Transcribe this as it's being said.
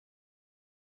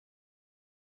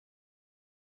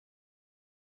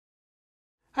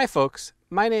Hi folks,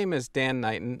 my name is Dan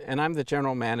Knighten and I'm the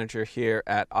General Manager here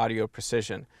at Audio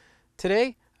Precision.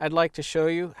 Today I'd like to show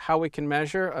you how we can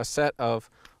measure a set of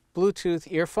Bluetooth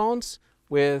earphones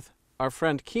with our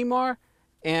friend Kemar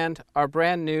and our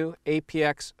brand new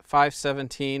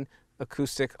APx517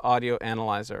 Acoustic Audio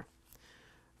Analyzer.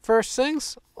 First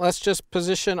things, let's just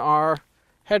position our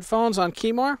headphones on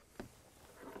Kemar.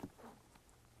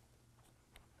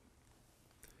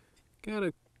 Got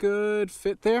a good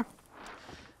fit there.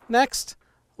 Next,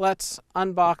 let's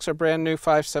unbox our brand new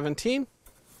 517.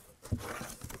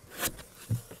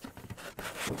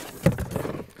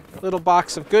 Little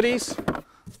box of goodies.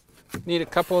 Need a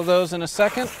couple of those in a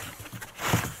second.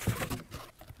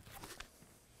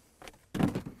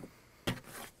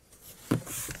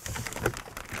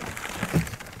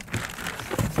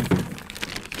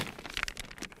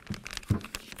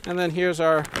 And then here's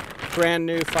our brand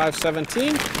new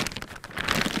 517.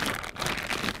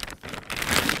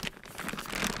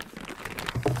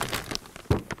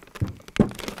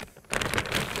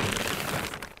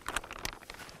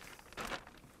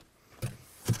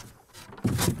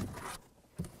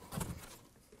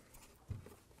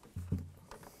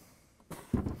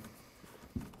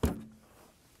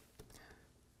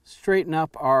 Straighten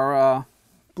up our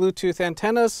Bluetooth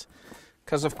antennas,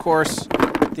 because of course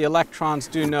the electrons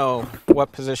do know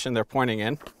what position they're pointing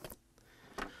in.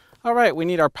 All right, we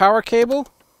need our power cable.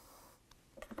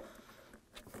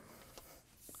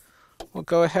 We'll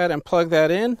go ahead and plug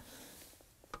that in.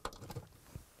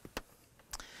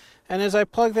 And as I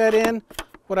plug that in,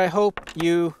 what I hope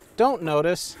you don't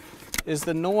notice is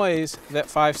the noise that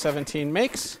 517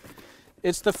 makes.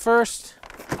 It's the first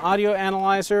audio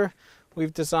analyzer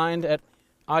we've designed at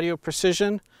Audio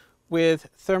Precision with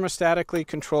thermostatically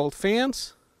controlled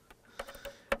fans,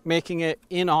 making it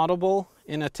inaudible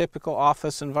in a typical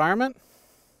office environment.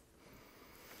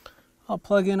 I'll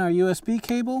plug in our USB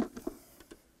cable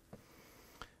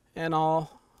and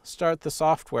I'll start the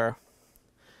software.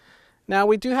 Now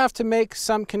we do have to make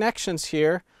some connections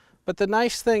here, but the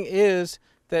nice thing is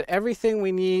that everything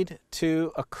we need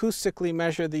to acoustically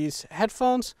measure these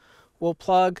headphones will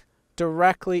plug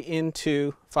directly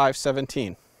into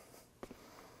 517.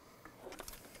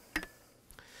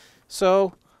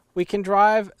 So we can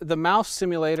drive the mouse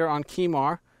simulator on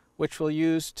Kemar, which we'll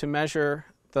use to measure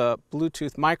the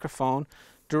Bluetooth microphone,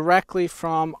 directly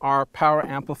from our power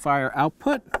amplifier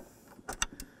output.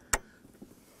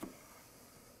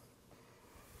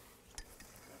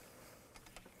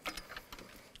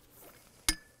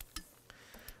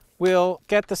 We'll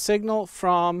get the signal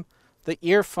from the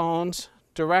earphones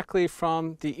directly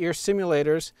from the ear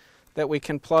simulators that we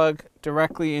can plug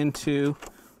directly into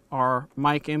our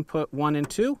mic input 1 and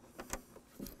 2.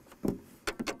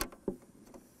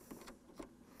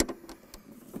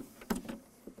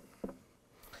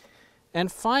 And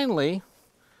finally,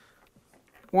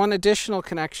 one additional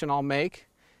connection I'll make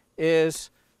is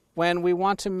when we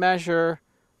want to measure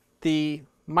the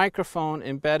microphone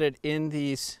embedded in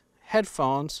these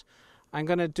headphones, I'm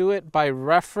going to do it by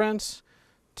reference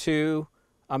to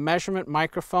a measurement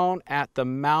microphone at the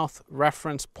mouth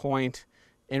reference point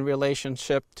in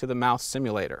relationship to the mouse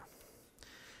simulator.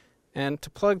 And to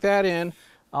plug that in,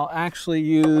 I'll actually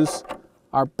use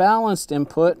our balanced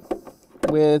input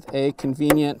with a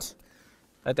convenient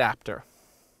adapter.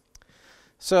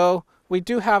 So we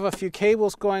do have a few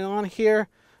cables going on here,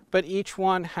 but each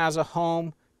one has a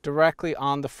home directly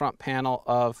on the front panel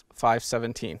of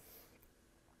 517.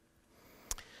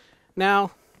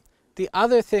 Now, the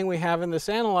other thing we have in this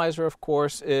analyzer, of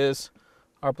course, is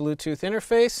our Bluetooth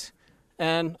interface.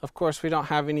 And of course, we don't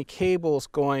have any cables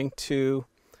going to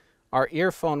our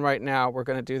earphone right now. We're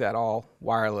going to do that all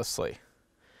wirelessly.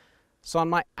 So on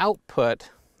my output,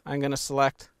 I'm going to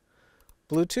select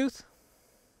Bluetooth.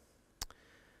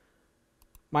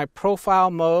 My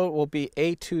profile mode will be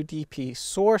A2DP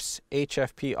source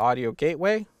HFP audio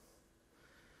gateway.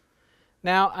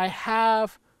 Now, I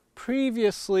have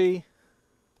previously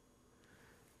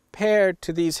paired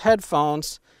to these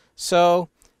headphones, so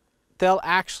they'll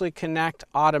actually connect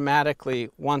automatically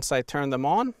once I turn them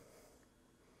on.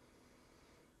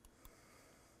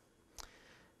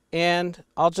 And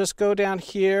I'll just go down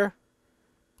here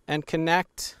and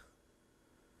connect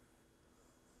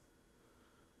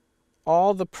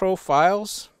all the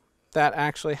profiles. That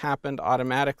actually happened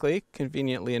automatically,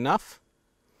 conveniently enough.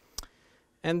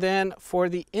 And then for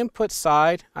the input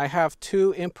side, I have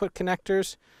two input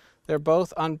connectors. They're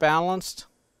both unbalanced,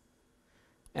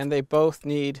 and they both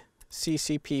need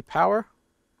CCP power.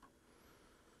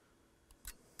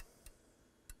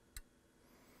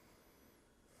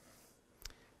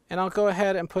 And I'll go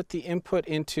ahead and put the input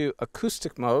into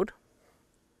acoustic mode.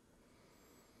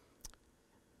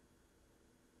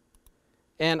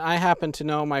 And I happen to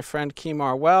know my friend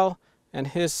Kimar well, and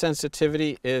his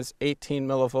sensitivity is 18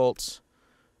 millivolts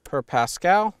per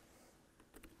Pascal.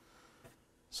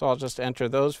 So I'll just enter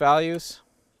those values.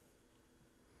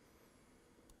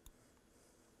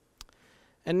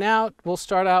 And now we'll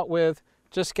start out with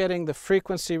just getting the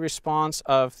frequency response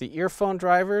of the earphone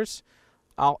drivers.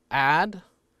 I'll add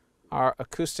our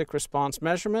acoustic response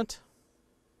measurement.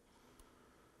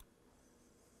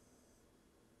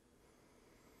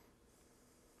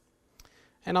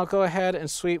 And I'll go ahead and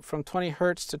sweep from 20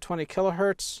 Hertz to 20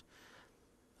 kilohertz.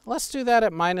 Let's do that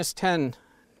at minus 10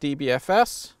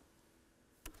 dBFS.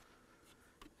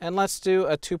 And let's do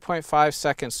a 2.5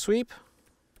 second sweep.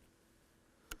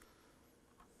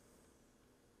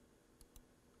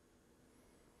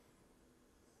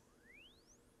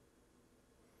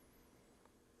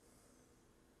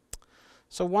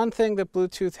 So one thing that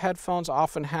Bluetooth headphones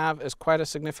often have is quite a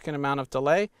significant amount of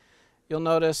delay. You'll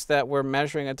notice that we're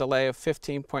measuring a delay of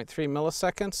 15.3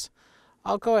 milliseconds.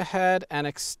 I'll go ahead and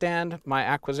extend my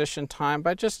acquisition time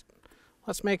by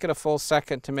let's make it a full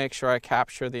second to make sure I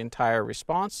capture the entire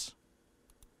response.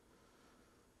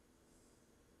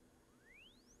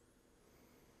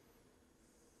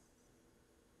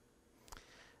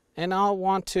 And I'll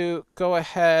want to go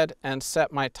ahead and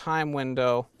set my time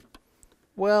window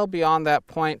well beyond that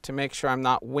point to make sure I'm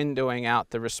not windowing out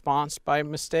the response by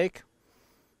mistake.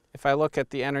 If I look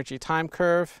at the energy time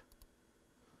curve,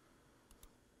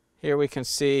 here we can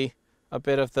see a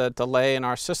bit of the delay in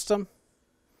our system.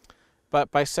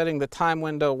 But by setting the time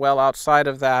window well outside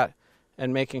of that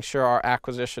and making sure our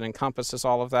acquisition encompasses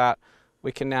all of that,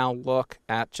 we can now look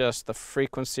at just the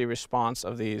frequency response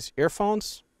of these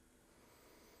earphones.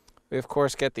 We of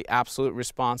course get the absolute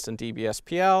response in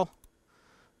dBSPL,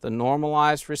 the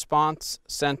normalized response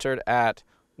centered at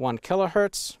 1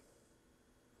 kilohertz.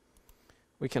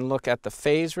 We can look at the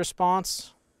phase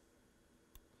response,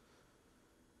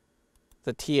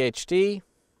 the THD,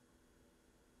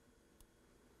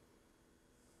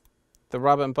 the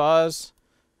rub and buzz,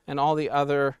 and all the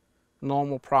other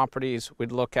normal properties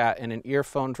we'd look at in an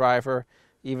earphone driver,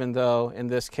 even though in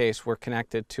this case we're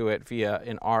connected to it via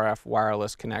an RF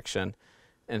wireless connection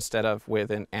instead of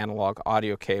with an analog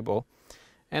audio cable.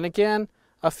 And again,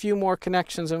 a few more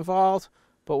connections involved,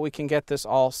 but we can get this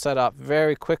all set up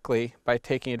very quickly by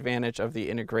taking advantage of the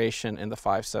integration in the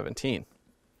 517.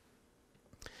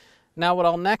 Now what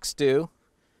I'll next do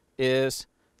is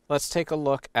let's take a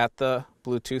look at the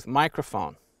Bluetooth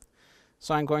microphone.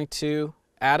 So I'm going to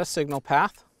add a signal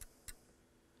path.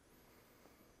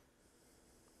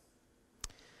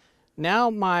 Now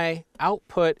my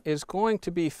output is going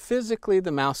to be physically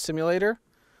the mouse simulator,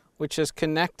 which is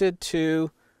connected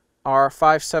to our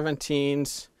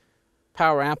 517's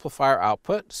power amplifier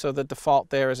output, so the default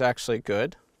there is actually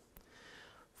good.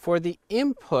 For the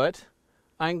input,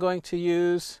 I'm going to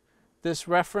use this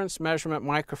reference measurement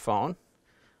microphone,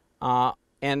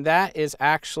 and that is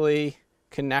actually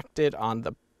connected on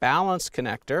the balance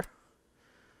connector.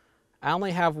 I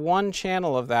only have one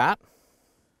channel of that,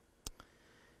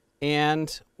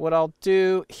 and what I'll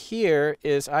do here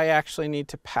is I actually need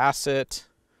to pass it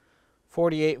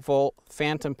 48 volt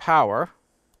phantom power,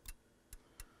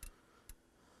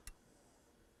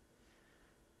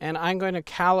 and I'm going to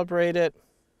calibrate it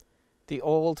the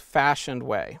old-fashioned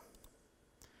way.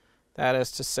 That is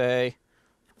to say,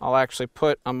 I'll actually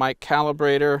put a mic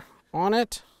calibrator on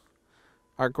it,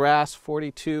 our Grass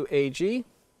 42 AG.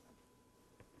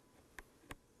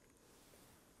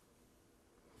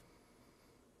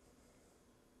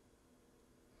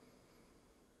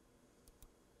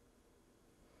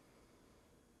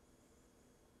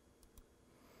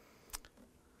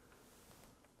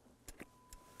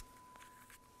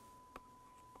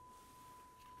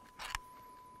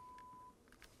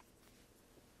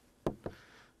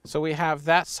 So we have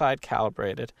that side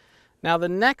calibrated. Now the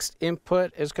next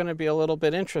input is going to be a little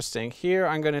bit interesting. Here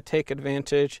I'm going to take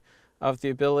advantage of the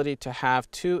ability to have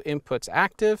two inputs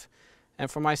active, and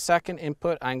for my second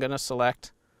input I'm going to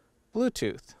select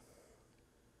Bluetooth.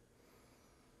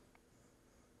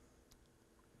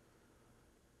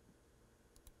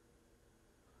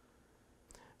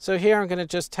 So here I'm going to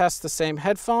just test the same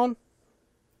headphone,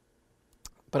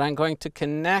 but I'm going to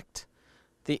connect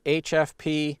the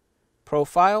HFP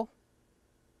profile.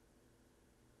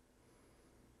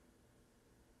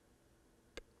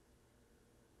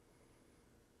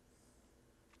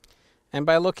 And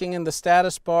by looking in the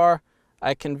status bar,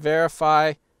 I can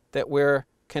verify that we're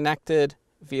connected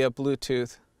via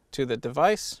Bluetooth to the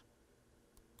device.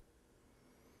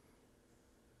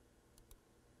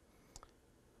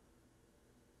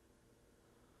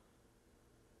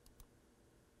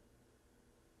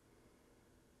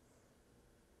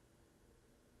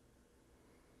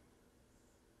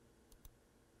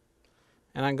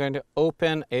 and I'm going to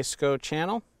open a SCO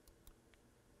channel.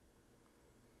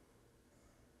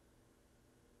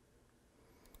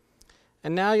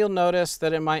 And now you'll notice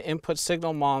that in my input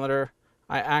signal monitor,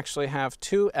 I actually have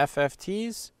two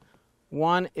FFTs.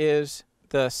 One is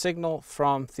the signal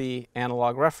from the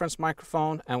analog reference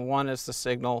microphone, and one is the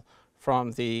signal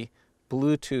from the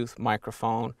Bluetooth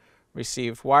microphone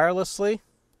received wirelessly.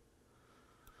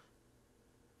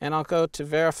 And I'll go to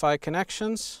Verify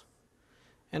Connections,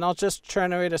 and I'll just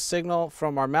generate a signal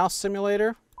from our mouse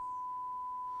simulator.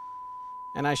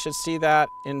 And I should see that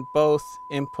in both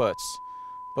inputs.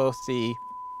 Both the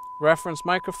reference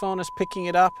microphone is picking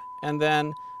it up, and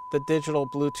then the digital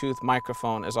Bluetooth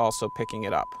microphone is also picking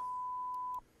it up.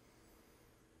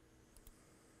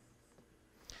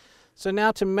 So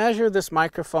now to measure this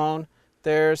microphone,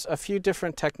 there's a few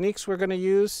different techniques we're going to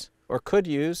use, or could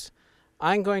use.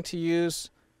 I'm going to use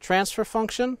transfer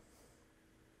function.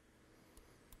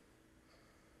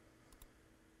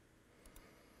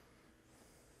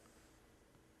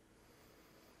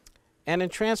 And in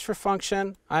transfer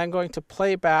function, I'm going to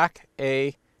play back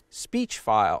a speech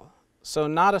file. So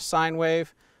not a sine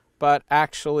wave, but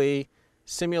actually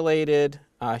simulated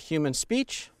human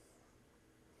speech.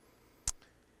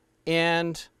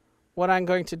 And what I'm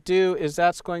going to do is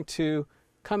that's going to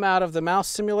come out of the mouse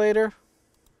simulator.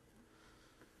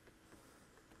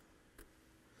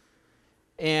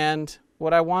 And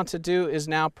what I want to do is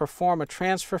now perform a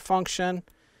transfer function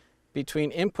between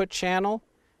input channel,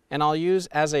 and I'll use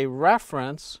as a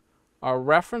reference our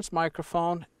reference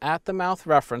microphone at the mouth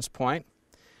reference point,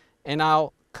 and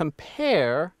I'll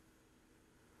compare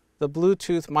the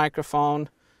Bluetooth microphone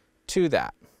to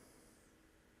that.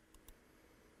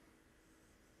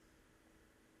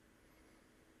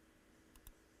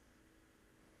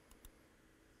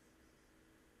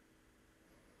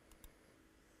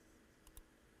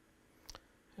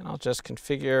 And I'll just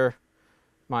configure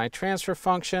my transfer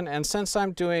function, and since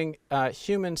I'm doing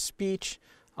human speech,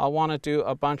 I'll want to do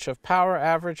a bunch of power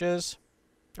averages,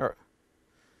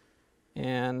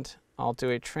 and I'll do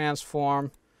a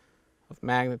transform of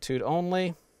magnitude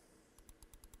only.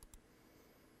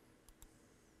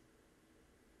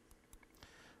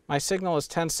 My signal is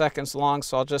 10 seconds long,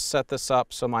 so I'll just set this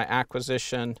up so my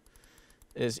acquisition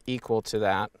is equal to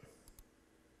that.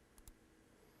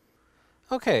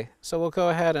 Okay, so we'll go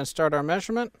ahead and start our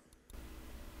measurement.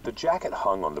 The jacket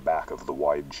hung on the back of the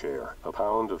wide chair. A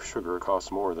pound of sugar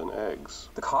costs more than eggs.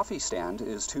 The coffee stand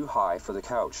is too high for the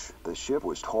couch. The ship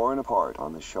was torn apart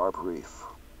on the sharp reef.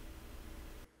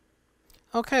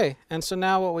 Okay, and so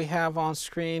now what we have on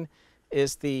screen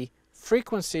is the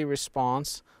frequency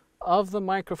response of the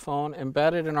microphone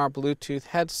embedded in our Bluetooth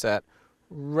headset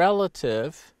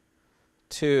relative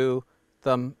to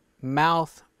the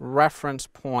mouth reference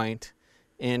point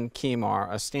in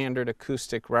KEMAR, a standard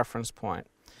acoustic reference point.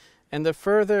 And the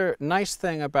further nice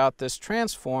thing about this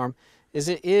transform is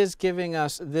it is giving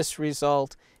us this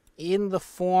result in the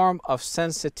form of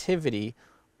sensitivity,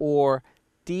 or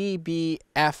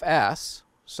dBFS.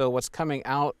 So what's coming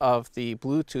out of the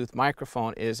Bluetooth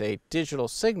microphone is a digital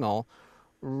signal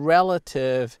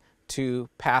relative to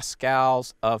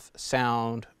pascals of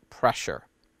sound pressure.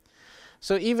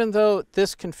 So even though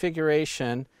this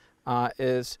configuration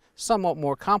is somewhat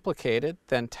more complicated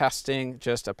than testing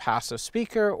just a passive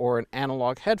speaker or an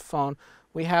analog headphone,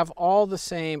 we have all the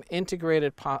same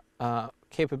integrated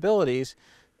capabilities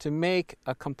to make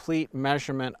a complete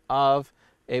measurement of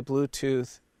a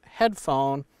Bluetooth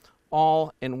headphone,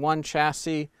 all in one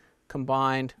chassis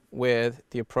combined with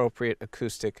the appropriate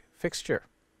acoustic fixture.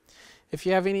 If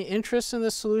you have any interest in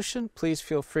this solution, please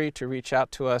feel free to reach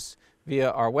out to us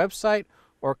via our website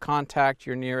or contact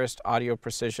your nearest Audio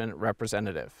Precision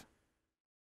representative.